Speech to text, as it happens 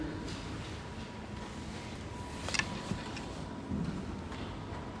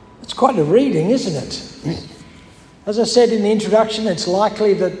quite a reading, isn't it? As I said in the introduction, it's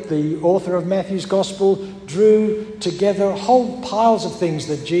likely that the author of Matthew's Gospel drew together whole piles of things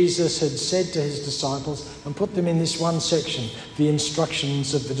that Jesus had said to his disciples and put them in this one section, the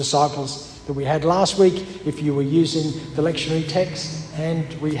instructions of the disciples that we had last week, if you were using the lectionary text,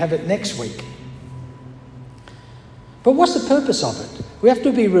 and we have it next week. But what's the purpose of it? We have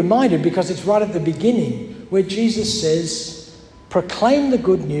to be reminded, because it's right at the beginning where Jesus says, proclaim the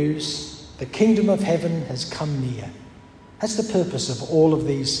good news, the kingdom of heaven has come near. That's the purpose of all of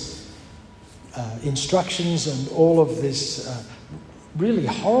these instructions and all of this really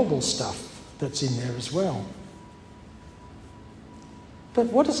horrible stuff that's in there as well. But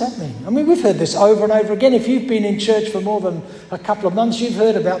what does that mean? I mean, we've heard this over and over again. If you've been in church for more than a couple of months, you've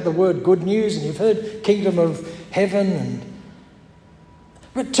heard about the word good news, and you've heard kingdom of heaven.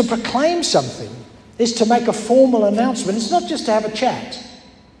 But to proclaim something is to make a formal announcement. It's not just to have a chat.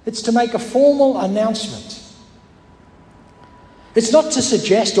 It's to make a formal announcement. It's not to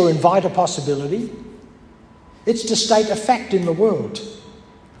suggest or invite a possibility. It's to state a fact in the world.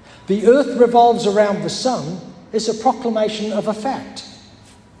 The earth revolves around the sun is a proclamation of a fact.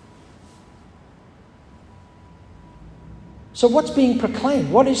 So what's being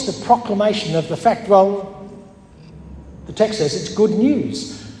proclaimed? What is the proclamation of the fact? Well, the text says it's good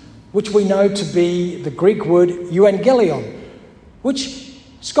news, which we know to be the Greek word euangelion, which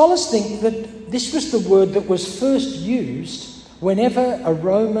scholars think that this was the word that was first used whenever a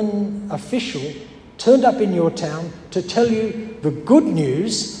Roman official turned up in your town to tell you the good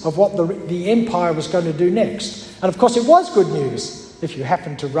news of what the empire was going to do next. And of course it was good news if you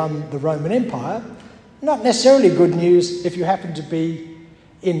happened to run the Roman Empire, not necessarily good news if you happened to be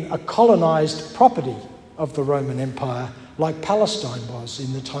in a colonised property of the Roman Empire like Palestine was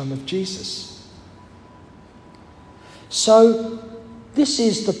in the time of Jesus. So this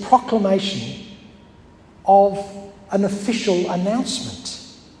is the proclamation of an official announcement.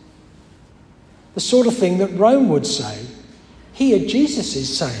 The sort of thing that Rome would say. Here Jesus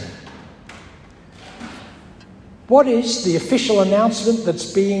is saying. What is the official announcement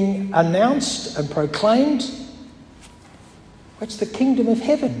that's being announced and proclaimed? It's the kingdom of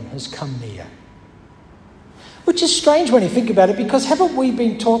heaven has come near. Which is strange when you think about it, because haven't we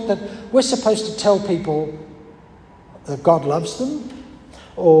been taught that we're supposed to tell people that God loves them,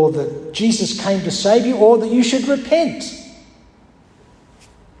 or that Jesus came to save you, or that you should repent?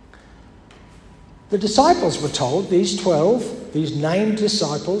 The disciples were told, these 12, these named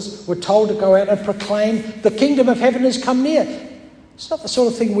disciples, were told to go out and proclaim the kingdom of heaven has come near. It's not the sort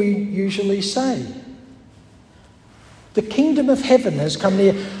of thing we usually say. The kingdom of heaven has come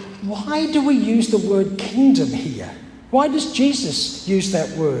near. Why do we use the word kingdom here? Why does Jesus use that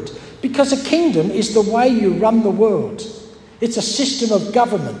word? Because a kingdom is the way you run the world. It's a system of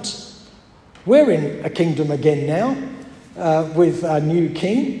government. We're in a kingdom again now with a new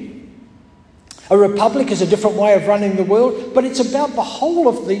king. A republic is a different way of running the world, but it's about the whole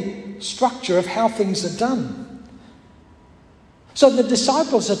of the structure of how things are done. So the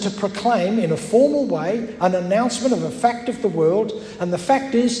disciples are to proclaim in a formal way an announcement of a fact of the world, and the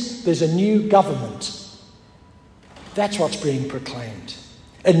fact is there's a new government. That's what's being proclaimed.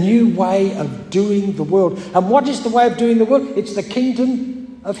 A new way of doing the world. And what is the way of doing the world? It's the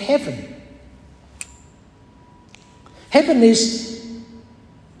kingdom of heaven. Heaven is...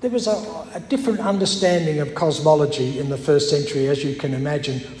 There was a different understanding of cosmology in the first century, as you can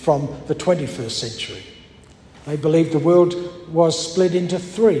imagine, from the 21st century. They believed the world was split into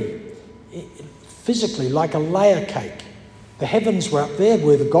three, physically, like a layer cake. The heavens were up there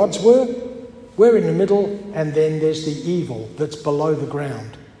where the gods were, we're in the middle, and then there's the evil that's below the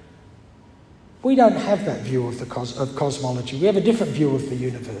ground. We don't have that view of cosmology. We have a different view of the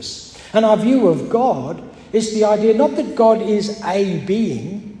universe. And our view of God is the idea not that God is a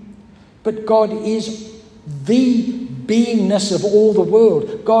being, but God is the beingness of all the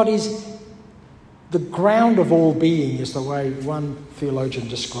world. God is the ground of all being, is the way one theologian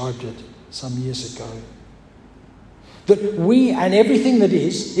described it some years ago. That we and everything that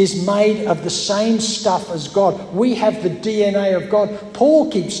is made of the same stuff as God. We have the DNA of God.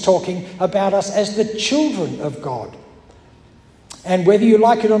 Paul keeps talking about us as the children of God. And whether you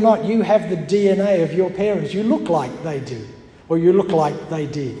like it or not, you have the DNA of your parents. You look like they do, or you look like they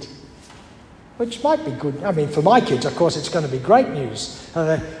did. Which might be good. I mean, for my kids, of course, it's going to be great news.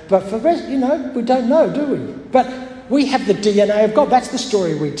 But for the rest, we don't know, do we? But we have the DNA of God. That's the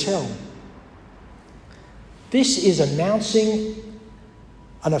story we tell. This is announcing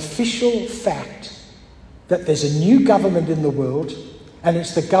an official fact that there's a new government in the world, and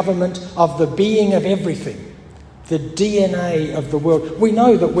it's the government of the being of everything. the DNA of the world. We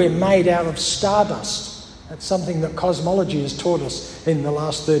know that we're made out of stardust. That's something that cosmology has taught us in the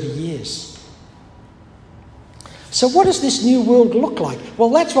last 30 years. So what does this new world look like? Well,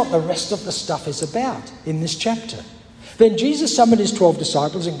 that's what the rest of the stuff is about in this chapter. Then Jesus summoned his 12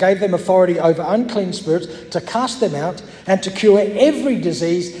 disciples and gave them authority over unclean spirits to cast them out and to cure every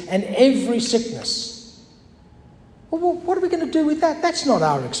disease and every sickness. Well, what are we going to do with that? That's not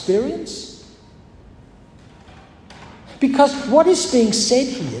our experience. Because what is being said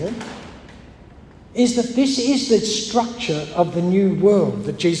here is that this is the structure of the new world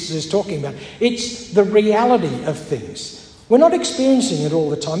that Jesus is talking about. It's the reality of things. We're not experiencing it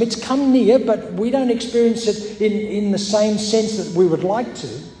all the time. It's come near, but we don't experience it in the same sense that we would like to.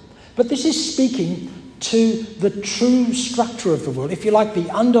 But this is speaking to the true structure of the world, if you like, the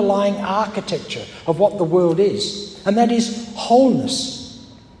underlying architecture of what the world is, and that is wholeness.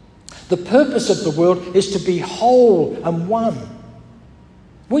 The purpose of the world is to be whole and one.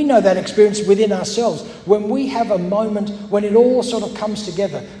 We know that experience within ourselves when we have a moment when it all sort of comes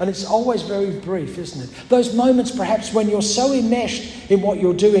together, and it's always very brief, isn't it? Those moments perhaps when you're so enmeshed in what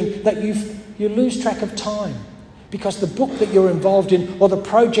you're doing that you lose track of time because the book that you're involved in or the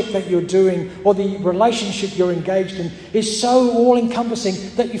project that you're doing or the relationship you're engaged in is so all-encompassing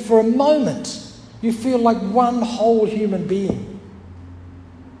that for a moment you feel like one whole human being.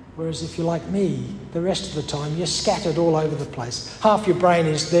 Whereas if you're like me, the rest of the time you're scattered all over the place. Half your brain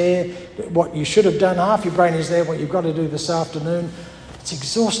is there, what you should have done. Half your brain is there, what you've got to do this afternoon. It's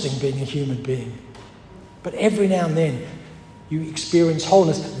exhausting being a human being. But every now and then you experience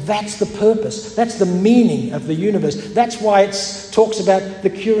wholeness. That's the purpose. That's the meaning of the universe. That's why it talks about the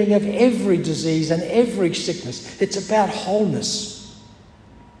curing of every disease and every sickness. It's about wholeness.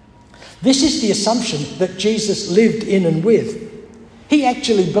 This is the assumption that Jesus lived in and with. He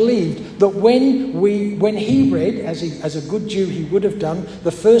actually believed that when he read, as a good Jew he would have done,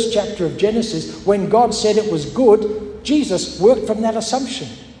 the first chapter of Genesis, when God said it was good, Jesus worked from that assumption,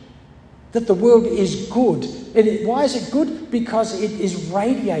 that the world is good. And why is it good? Because it is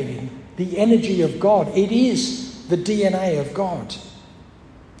radiating the energy of God. It is the DNA of God.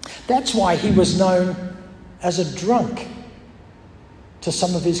 That's why he was known as a drunk to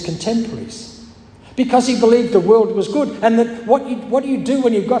some of his contemporaries. Because he believed the world was good, and that what do you do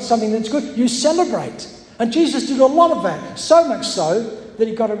when you've got something that's good? You celebrate. And Jesus did a lot of that, so much so that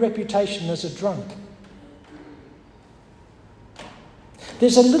he got a reputation as a drunk.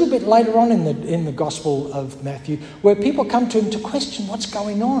 There's a little bit later on in the Gospel of Matthew where people come to him to question what's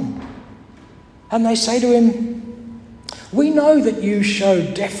going on. And they say to him, "We know that you show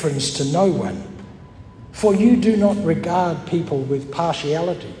deference to no one, for you do not regard people with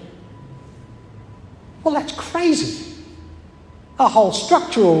partiality." Well, that's crazy. Our whole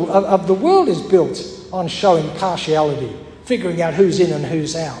structure of the world is built on showing partiality, figuring out who's in and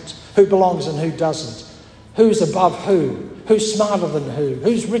who's out, who belongs and who doesn't, who's above who's smarter than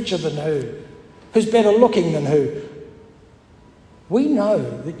who's richer than who's better looking than who. We know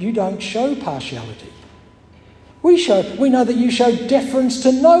that you don't show partiality. We know that you show deference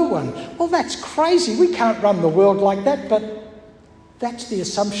to no one. Well, that's crazy. We can't run the world like that, but that's the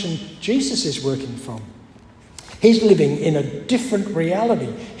assumption Jesus is working from. He's living in a different reality.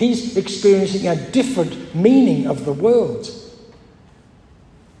 He's experiencing a different meaning of the world.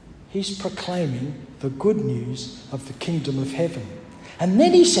 He's proclaiming the good news of the kingdom of heaven. And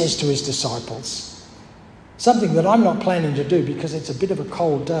then he says to his disciples, something that I'm not planning to do because it's a bit of a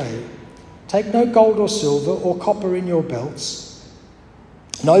cold day: take no gold or silver or copper in your belts,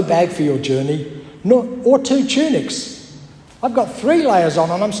 no bag for your journey, or 2 tunics. I've got 3 layers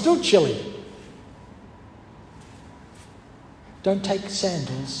on and I'm still chilly. Don't take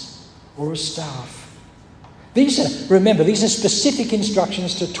sandals or a staff. These are specific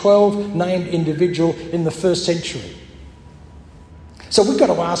instructions to 12 named individuals in the first century. So we've got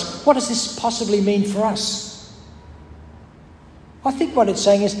to ask, what does this possibly mean for us? I think what it's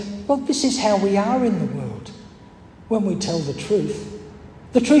saying is, well, this is how we are in the world when we tell the truth.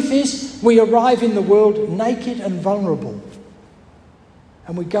 The truth is, we arrive in the world naked and vulnerable.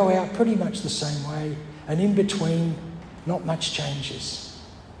 And we go out pretty much the same way, and in between, not much changes.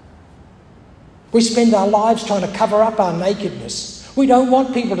 We spend our lives trying to cover up our nakedness. We don't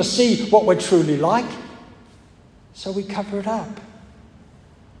want people to see what we're truly like, so we cover it up.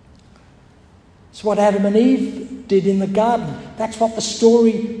 It's what Adam and Eve did in the garden. That's what the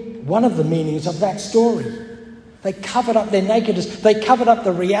story, one of the meanings of that story. They covered up their nakedness. They covered up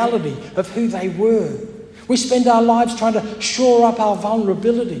the reality of who they were. We spend our lives trying to shore up our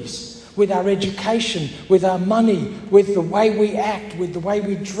vulnerabilities with our education, with our money, with the way we act, with the way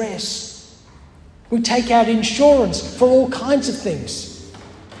we dress. We take out insurance for all kinds of things.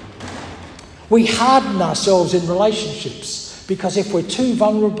 We harden ourselves in relationships because if we're too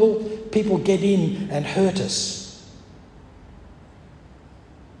vulnerable, people get in and hurt us.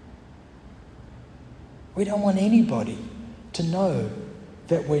 We don't want anybody to know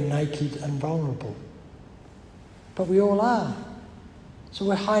that we're naked and vulnerable. But we all are. So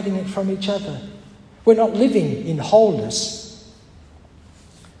we're hiding it from each other. We're not living in wholeness.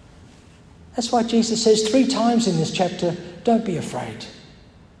 That's why Jesus says 3 times in this chapter, don't be afraid.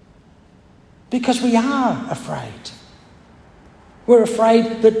 Because we are afraid. We're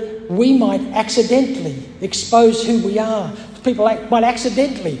afraid that we might accidentally expose who we are. People might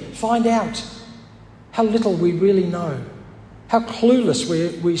accidentally find out how little we really know, how clueless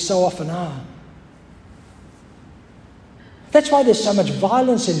we so often are. That's why there's so much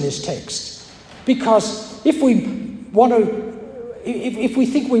violence in this text. Because if we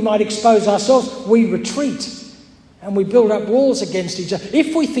think we might expose ourselves, we retreat and we build up walls against each other.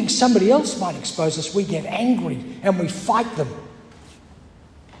 If we think somebody else might expose us, we get angry and we fight them.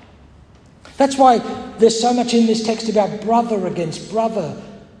 That's why there's so much in this text about brother against brother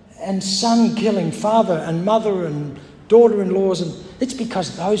and son killing father and mother and daughter-in-laws. And it's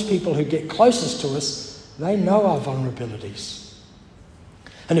because those people who get closest to us, they know our vulnerabilities.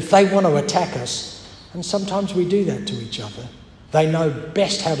 And if they want to attack us, and sometimes we do that to each other, they know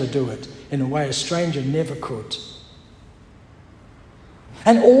best how to do it in a way a stranger never could.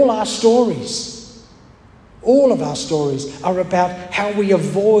 And all of our stories are about how we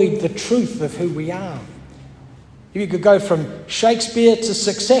avoid the truth of who we are. You could go from Shakespeare to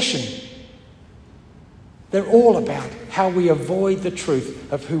Succession. They're all about how we avoid the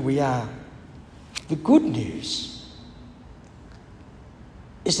truth of who we are. The good news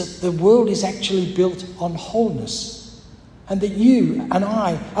is that the world is actually built on wholeness, and that you and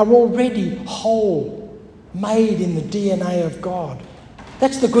I are already whole, made in the DNA of God.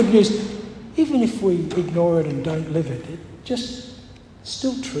 That's the good news. Even if we ignore it and don't live it, it's just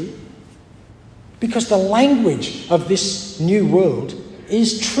still true. Because the language of this new world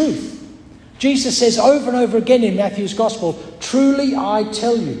is truth. Jesus says over and over again in Matthew's Gospel, truly I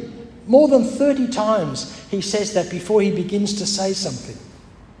tell you. More than 30 times he says that before he begins to say something.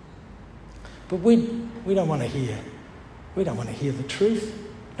 But we don't want to hear. We don't want to hear the truth.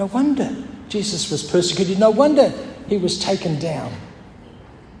 No wonder Jesus was persecuted. No wonder he was taken down.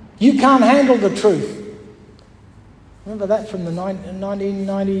 You can't handle the truth. Remember that from the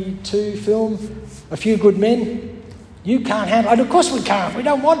 1992 film, A Few Good Men? You can't handle it. And of course we can't. We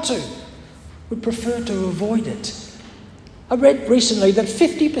don't want to. We prefer to avoid it. I read recently that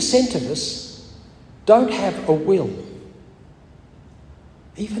 50% of us don't have a will.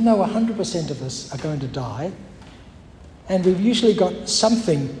 Even though 100% of us are going to die, and we've usually got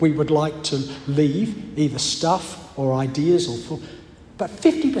something we would like to leave, either stuff or ideas or... But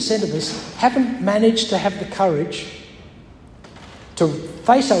 50% of us haven't managed to have the courage to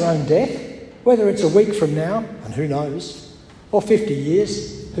face our own death, whether it's a week from now, and who knows, or 50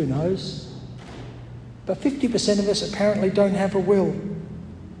 years, who knows. But 50% of us apparently don't have a will.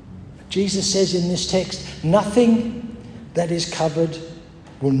 Jesus says in this text, nothing that is covered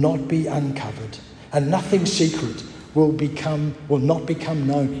will not be uncovered, and nothing secret will not become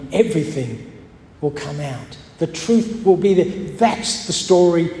known. Everything will come out. The truth will be there. That's the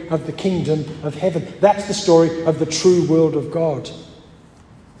story of the kingdom of heaven. That's the story of the true world of God.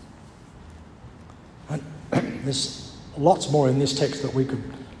 And there's lots more in this text that we could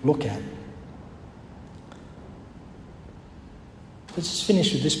look at. Let's just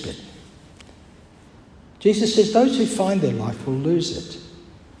finish with this bit. Jesus says, those who find their life will lose it.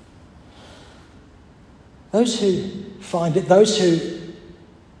 Those who find it, those who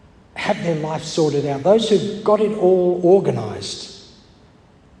have their life sorted out, those who've got it all organised,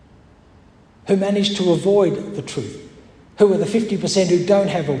 who manage to avoid the truth, who are the 50% who don't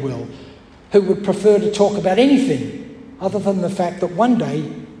have a will, who would prefer to talk about anything other than the fact that one day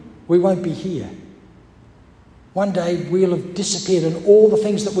we won't be here. One day we'll have disappeared and all the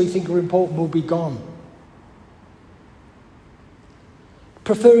things that we think are important will be gone.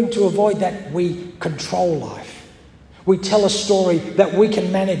 Preferring to avoid that, we control life. We tell a story that we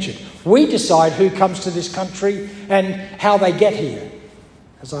can manage it. We decide who comes to this country and how they get here.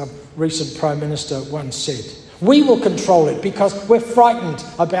 As our recent Prime Minister once said, we will control it because we're frightened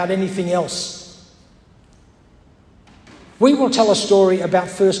about anything else. We will tell a story about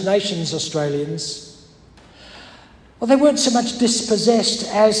First Nations Australians. Well, they weren't so much dispossessed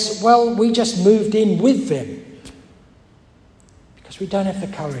as, well, we just moved in with them. Because we don't have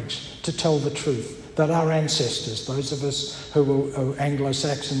the courage to tell the truth that our ancestors, those of us who were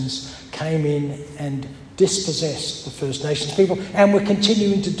Anglo-Saxons, came in and dispossessed the First Nations people, and we're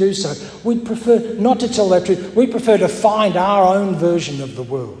continuing to do so. We'd prefer not to tell that truth. We prefer to find our own version of the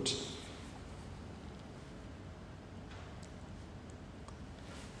world.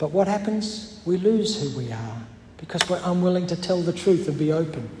 But what happens? We lose who we are because we're unwilling to tell the truth and be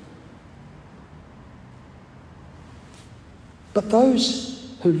open. But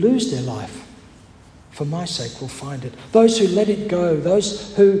those who lose their life for my sake will find it. Those who let it go,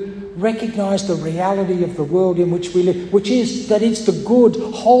 those who recognise the reality of the world in which we live, which is that it's the good,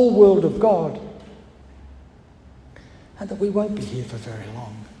 whole world of God, and that we won't be here for very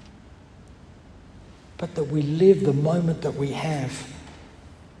long, but that we live the moment that we have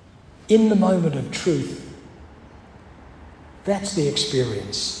in the moment of truth. That's the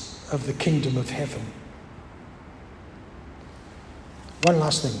experience of the kingdom of heaven. One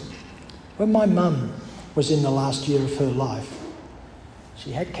last thing. When my mum was in the last year of her life,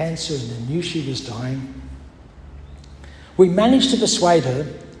 she had cancer and knew she was dying. We managed to persuade her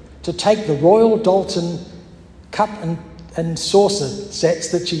to take the Royal Dalton cup and saucer sets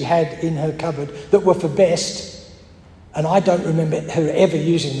that she had in her cupboard that were for best, and I don't remember her ever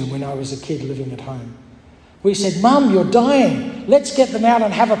using them when I was a kid living at home. We said, "Mum, you're dying. Let's get them out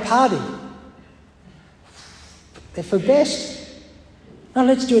and have a party. They're for best. No,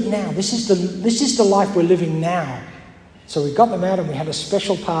 let's do it now. This is the life we're living now." So we got them out and we had a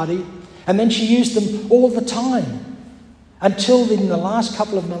special party, and then she used them all the time until in the last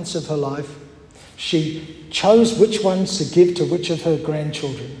couple of months of her life, she chose which ones to give to which of her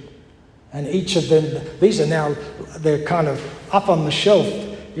grandchildren. And each of them, they're kind of up on the shelf.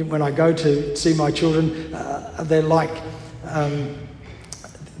 When I go to see my children, they're like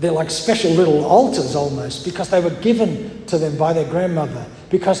special little altars almost, because they were given to them by their grandmother,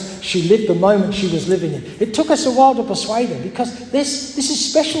 because she lived the moment she was living in. It took us a while to persuade her, because this is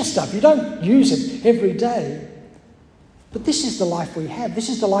special stuff. You don't use it every day. But this is the life we have. This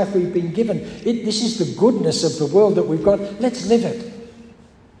is the life we've been given. This is the goodness of the world that we've got. Let's live it.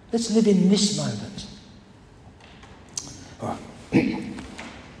 Let's live in this moment. Oh,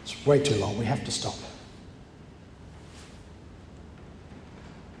 it's way too long. We have to stop.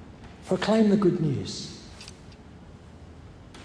 Proclaim the good news.